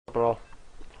roll.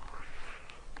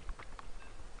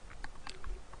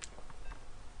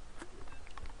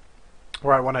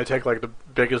 Right when I take like the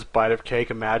biggest bite of cake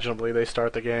imaginably, they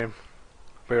start the game.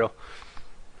 Real.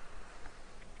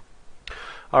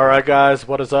 Alright guys,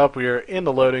 what is up? We are in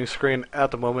the loading screen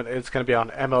at the moment. It's going to be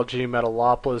on MLG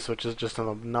Metalopolis, which is just an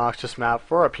obnoxious map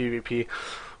for a PvP.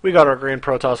 We got our green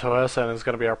Protoss Hoesa, and it's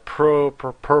going to be our purple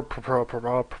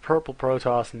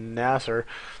Protoss Naccer.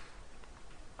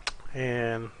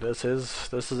 And this is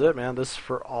it, man. This is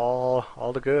for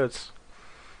all the goods.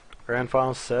 Grand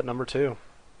Final set number 2.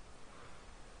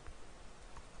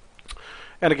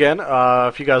 And again,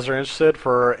 if you guys are interested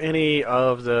for any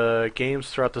of the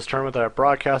games throughout this tournament that I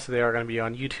broadcasted, they are going to be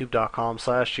on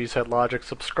youtube.com/cheeseheadlogic.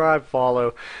 Subscribe,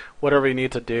 follow, whatever you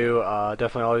need to do.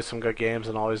 Definitely always some good games,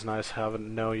 and always nice having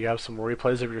to know you have some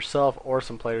replays of yourself or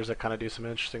some players that kind of do some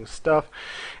interesting stuff.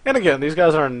 And again, these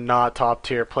guys are not top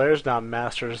tier players, not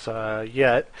masters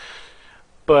yet.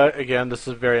 But again, this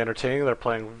is very entertaining. They're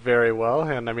playing very well,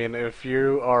 and I mean, if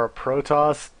you are a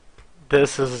Protoss,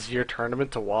 this is your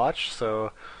tournament to watch.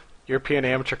 So European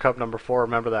Amateur Cup number 4,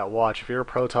 remember that watch. If you're a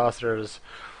Protoss, there's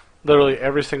literally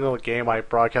every single game I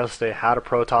broadcast today had a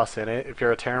Protoss in it. If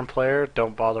you're a Terran player,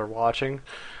 don't bother watching.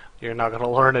 You're not going to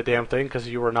learn a damn thing because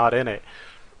you were not in it.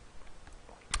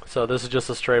 So this is just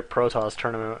a straight Protoss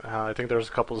tournament. I think there's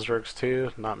a couple of Zergs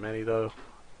too, not many though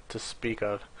to speak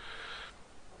of.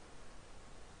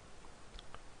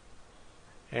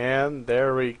 And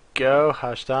there we go.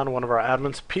 Hashdan, one of our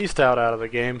admins, pieced out of the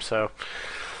game. So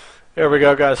there we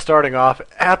go, guys. Starting off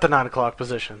at the 9 o'clock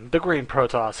position, the green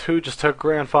Protoss, who just took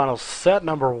Grand Final set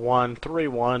number 1,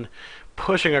 3-1.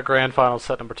 Pushing a Grand Final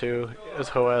set number 2 is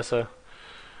Hoesa.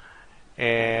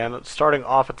 And starting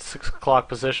off at the 6 o'clock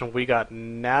position, we got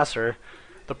Naccer,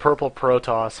 the purple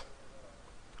Protoss.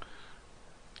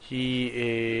 He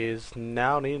is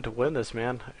now needing to win this,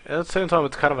 man. At the same time,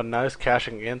 it's kind of a nice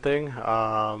cashing in thing.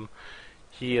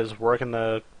 He is working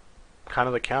the kind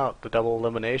of the count, the double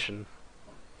elimination.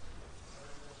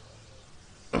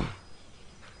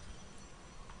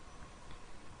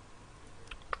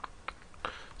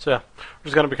 So yeah, we're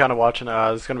just going to be kind of watching.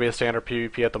 It's going to be a standard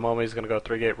PvP at the moment. He's going to go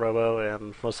 3-gate Robo,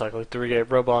 and most likely 3-gate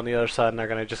Robo on the other side, and they're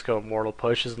going to just go mortal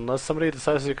pushes unless somebody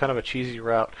decides to do kind of a cheesy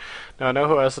route. Now I know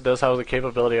Hoesa does have the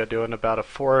capability of doing about a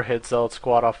 4-hit Zealot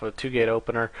squad off of a 2-gate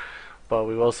opener, but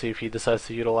we will see if he decides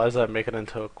to utilize that and make it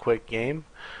into a quick game.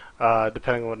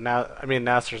 Depending on what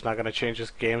Naccer's not going to change his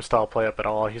game style play up at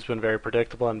all. He's been very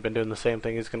predictable and been doing the same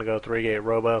thing. He's going to go 3-gate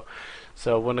Robo,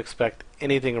 so wouldn't expect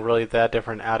anything really that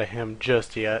different out of him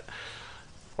just yet.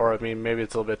 Or I mean, maybe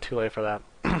it's a little bit too late for that.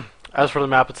 As for the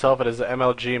map itself, it is the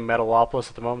MLG Metalopolis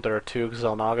at the moment. There are 2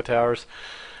 Xel'Naga towers.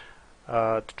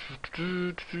 And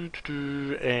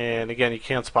again, you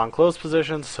can't spawn close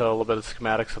positions, so a little bit of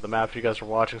schematics of the map if you guys are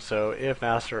watching. So if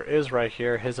Naccer is right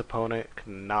here, his opponent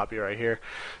cannot be right here.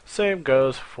 Same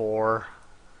goes for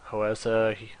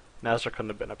Hoesa. Naccer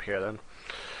couldn't have been up here then.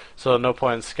 So no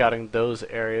point in scouting those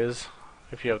areas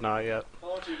if you have not yet. How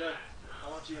long are you done?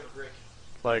 How long do you have a break?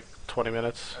 Like 20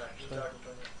 minutes. Alright, keep talking, 20 minutes.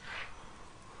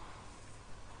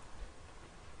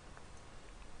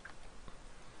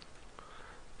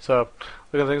 So,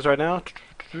 looking at things right now,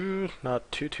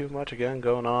 not too much again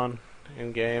going on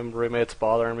in game. Roommates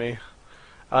bothering me,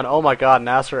 and oh my God,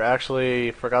 Naccer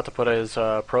actually forgot to put his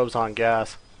probes on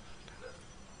gas.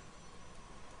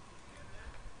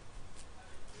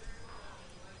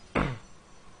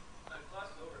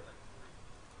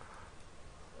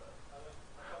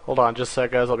 Hold on, just a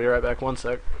sec, guys. I'll be right back. 1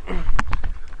 sec.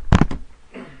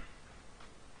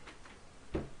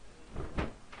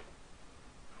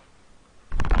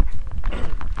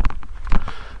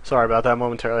 Sorry about that.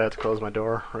 Momentarily, I had to close my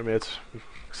door. Roommates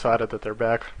excited that they're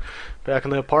back in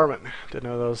the apartment. Didn't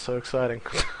know that was so exciting.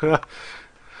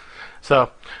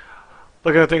 So,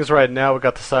 looking at things right now, we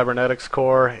got the cybernetics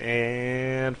core,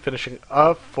 and finishing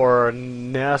up for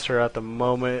Naccer at the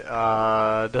moment.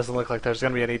 Doesn't look like there's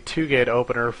going to be any 2-gate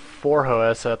opener for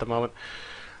Hoesa at the moment.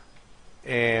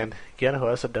 And again,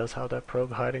 Hoesa does have that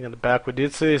probe hiding in the back. We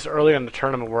did see this earlier in the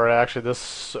tournament where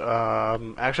this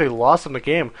actually lost him the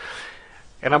game.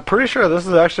 And I'm pretty sure this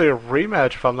is actually a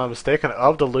rematch, if I'm not mistaken,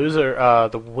 of the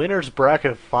the winners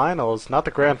bracket finals, not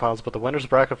the grand finals, but the winners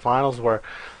bracket finals, where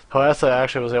Hoesa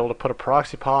actually was able to put a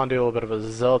proxy pile and do a little bit of a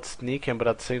Zealot sneak in, but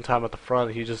at the same time at the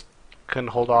front he just couldn't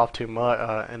hold off too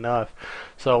much enough.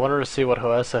 So I wanted to see what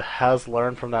Hoesa has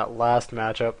learned from that last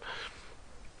matchup.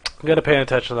 I'm going to pay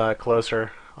attention to that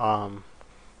closer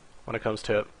when it comes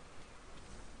to it.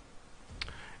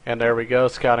 And there we go,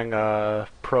 scouting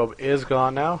probe is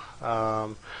gone now.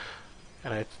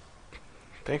 And I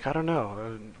think, I don't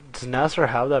know, does Naccer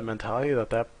have that mentality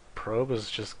that probe is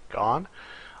just gone.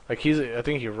 Like I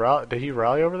think did he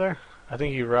rally over there? I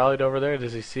think he rallied over there.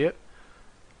 Does he see it?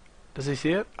 Does he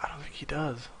see it? I don't think he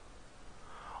does.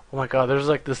 Oh my god, there's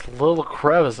like this little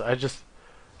crevice.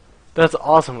 That's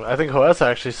awesome. I think Hoesa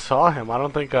actually saw him. I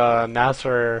don't think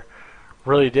Naccer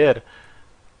really did.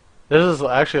 This is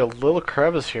actually a little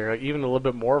crevice here, like even a little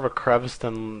bit more of a crevice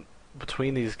than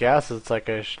between these gases. It's like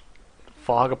a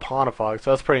fog upon a fog,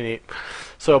 so that's pretty neat.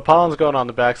 So pollen's going on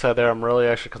the backside there. I'm really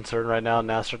actually concerned right now.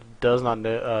 Naccer does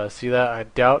not see that. I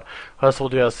doubt Hoesa will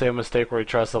do that same mistake where he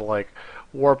tries to like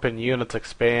warp in units,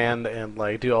 expand, and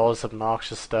like do all this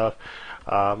obnoxious stuff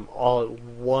all at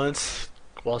once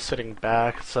while sitting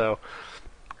back. So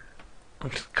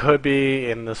it could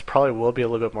be, and this probably will be a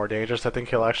little bit more dangerous. I think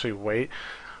he'll actually wait.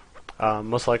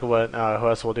 Most likely what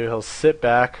Hoesa will do, he'll sit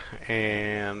back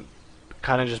and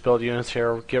kind of just build units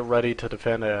here, get ready to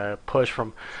defend a push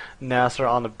from Naccer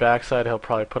on the backside. He'll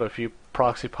probably put a few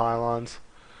proxy pylons.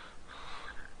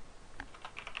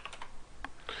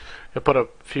 He'll put a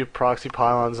few proxy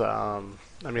pylons, I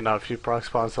mean not a few proxy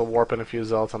pylons, he'll warp in a few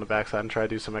zealots on the backside and try to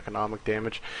do some economic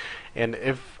damage. And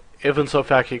if in so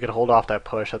fact he could hold off that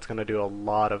push, that's going to do a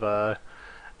lot of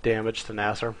damage to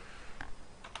Naccer.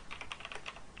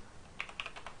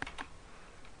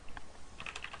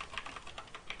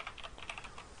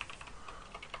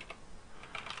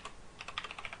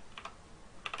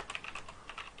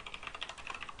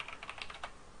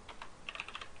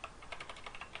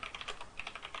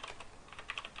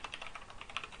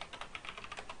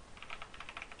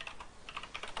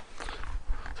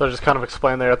 So I just kind of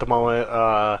explained there at the moment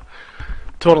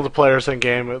to one of the players in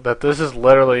game that this is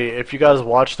literally, if you guys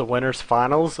watch the winners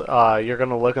finals, you're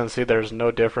gonna look and see there's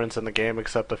no difference in the game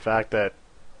except the fact that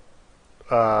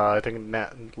I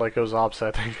think like it was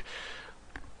opposite. I think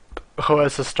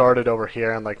Hoesa started over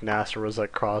here and like Naccer was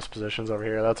like cross positions over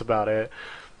here. That's about it.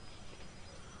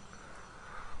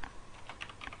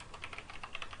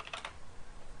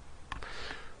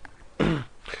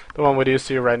 The one we do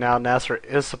see right now, Naccer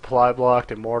is supply blocked,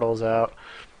 Immortal's out.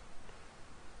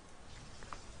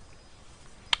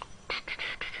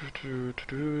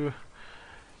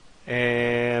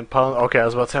 And pollen, okay, I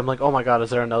was about to say, I'm like, oh my god,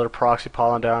 is there another proxy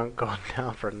pollen going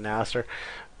down for Naccer?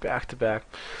 Back to back.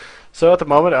 So at the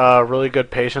moment, really good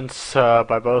patience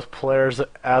by both players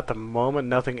at the moment.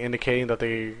 Nothing indicating that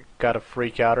they got to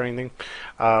freak out or anything.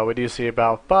 We do see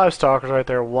about 5 Stalkers right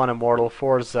there, 1 Immortal,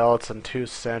 4 Zealots, and 2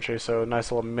 Sentry. So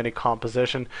nice little mini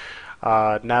composition.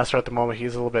 Naccer at the moment,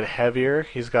 he's a little bit heavier.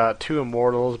 He's got 2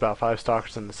 Immortals, about 5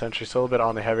 Stalkers, and the Sentry. So a little bit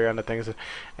on the heavier end of things.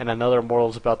 And another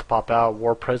Immortal is about to pop out.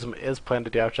 War Prism is planned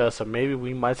to damage us. So maybe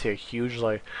we might see a huge,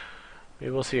 like,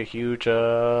 maybe we'll see a huge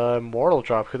Immortal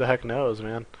drop. Who the heck knows,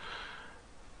 man?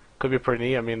 Could be pretty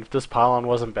neat. I mean, if this pylon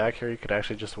wasn't back here, you could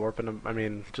actually just warp in. I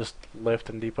mean, just lift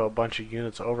and depot a bunch of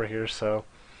units over here. So,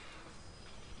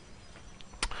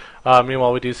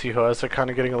 meanwhile, we do see Hoesa kind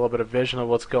of getting a little bit of vision of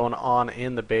what's going on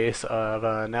in the base of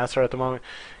Naccer at the moment.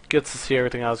 Gets to see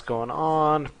everything else going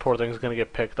on. Poor thing's gonna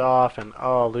get picked off, and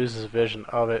loses vision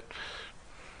of it.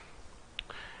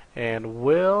 And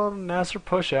will Naccer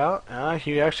push out?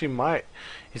 He actually might.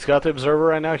 He's got the observer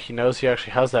right now. He knows he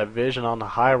actually has that vision on the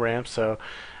high ramp, so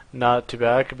not too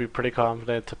bad. Could be pretty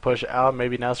confident to push out.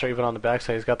 Maybe Naccer even on the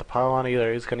backside. He's got the pylon.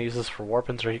 Either he's going to use this for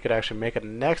warpins, or he could actually make a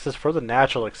nexus for the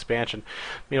natural expansion.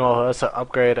 Meanwhile, Hoesa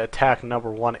upgrade attack number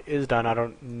 1 is done. I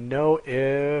don't know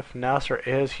if Naccer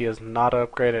is. He is not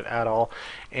upgraded at all.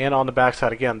 And on the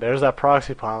backside again, there's that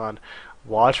proxy pylon.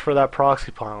 Watch for that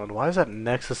proxy pylon. Why is that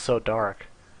nexus so dark?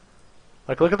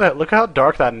 Like, look at that. Look how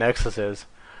dark that nexus is.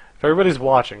 If everybody's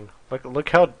watching, look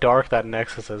how dark that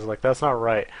nexus is. Like, that's not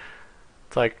right.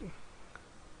 It's like,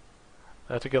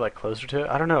 I have to get like closer to it.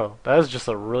 I don't know. That is just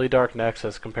a really dark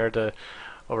nexus compared to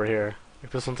over here.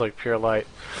 Like, this one's like pure light.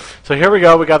 So here we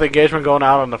go. We got the engagement going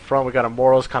out on the front. We got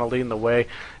Immortals kind of leading the way.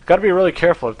 Got to be really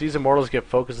careful if these Immortals get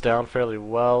focused down fairly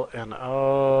well. And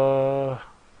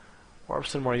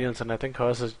warps in more units. And I think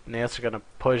Hoesa's Naccer going to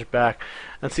push back.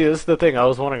 And see, this is the thing. I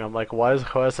was wondering. I'm like, why is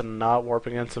Hoesa not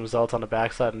warping in some Zealots on the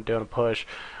backside and doing a push,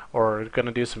 or going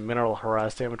to do some mineral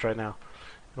harass damage right now?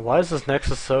 And why is this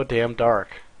nexus so damn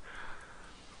dark?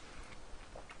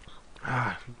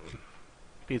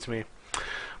 Beats me.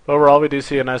 But overall, we do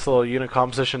see a nice little unit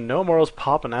composition. No Immortals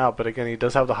popping out, but again, he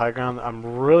does have the high ground. I'm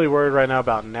really worried right now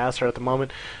about Naccer at the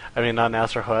moment. I mean, not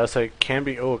Naccer, Hoesa. Can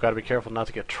be, gotta be careful not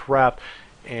to get trapped.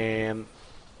 And,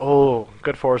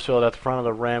 good force field at the front of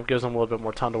the ramp. Gives him a little bit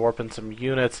more time to warp in some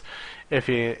units if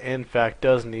he, in fact,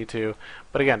 does need to.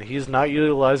 But again, he's not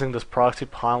utilizing this proxy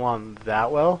pylon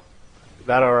that well.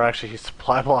 That, or actually he's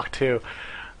supply block too.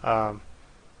 But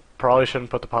probably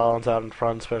shouldn't put the pylons out in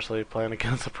front, especially playing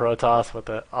against the Protoss with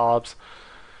the obs.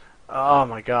 Oh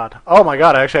my god. Oh my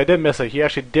god, actually I did miss it. He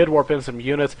actually did warp in some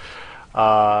units.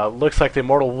 Looks like the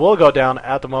Immortal will go down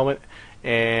at the moment,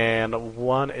 and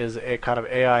one is a kind of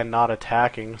AI not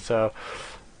attacking, so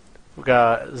we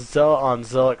got Zealot on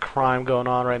Zealot crime going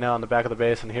on right now in the back of the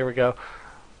base, and here we go.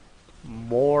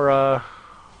 More,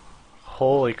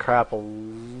 holy crap, a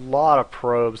lot of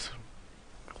probes,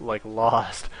 like,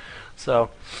 lost. So,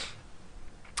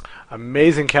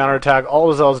 amazing counterattack. All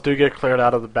the Zealots do get cleared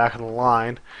out of the back of the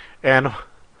line, and,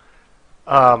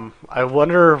 I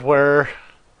wonder where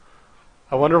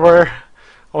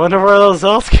those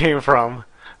Zealots came from.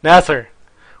 Naccer,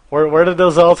 where did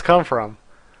those Zealots come from?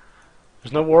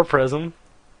 There's no War Prism.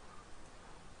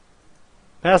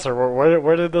 Naccer,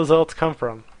 where did those Zealots come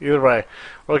from? Either way,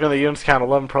 we're looking at the units count.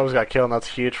 11 probes got killed, and that's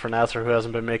huge for Naccer, who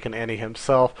hasn't been making any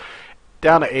himself.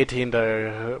 Down to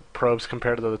 18 probes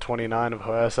compared to the 29 of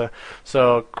Hoesa.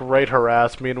 So, great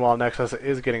harass. Meanwhile, Nexus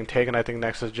is getting taken. I think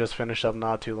Nexus just finished up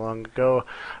not too long ago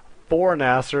for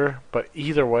Naccer, but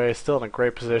either way, still in a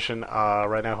great position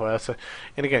right now, Hoesa.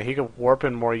 And again, he could warp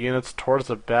in more units towards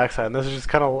the backside, and this is just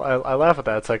kind of, I laugh at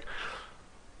that. It's like,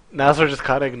 Naccer just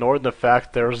kind of ignored the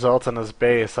fact the results in his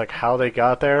base, like how they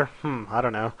got there. I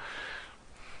don't know.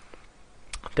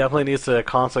 Definitely needs to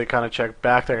constantly kind of check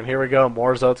back there. And here we go,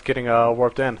 more Zealots getting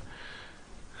warped in.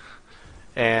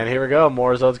 And here we go,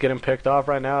 more Zealots getting picked off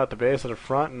right now at the base of the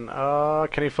front. And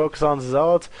can he focus on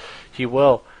Zealots? He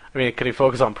will. I mean, can he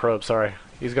focus on probes? Sorry,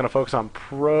 he's going to focus on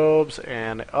probes,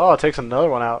 and it takes another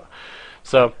one out.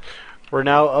 So we're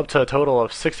now up to a total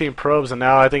of 16 probes, and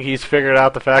now I think he's figured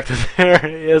out the fact that there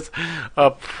is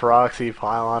a proxy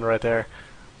pylon right there.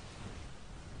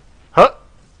 Huh?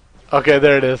 Okay,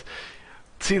 there it is.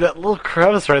 See that little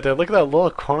crevice right there? Look at that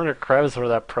little corner crevice where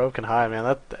that probe can hide,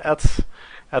 man.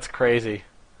 That's crazy.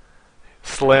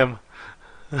 Slim.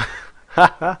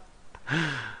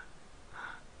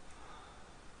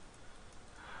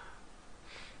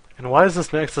 And why is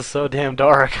this Nexus so damn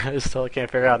dark? I still can't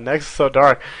figure out. Nexus is so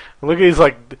dark. Look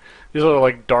at these are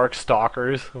like dark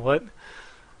stalkers. What?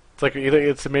 It's like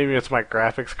maybe it's my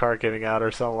graphics card giving out or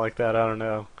something like that. I don't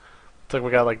know. It's like we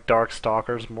got like dark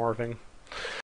stalkers morphing.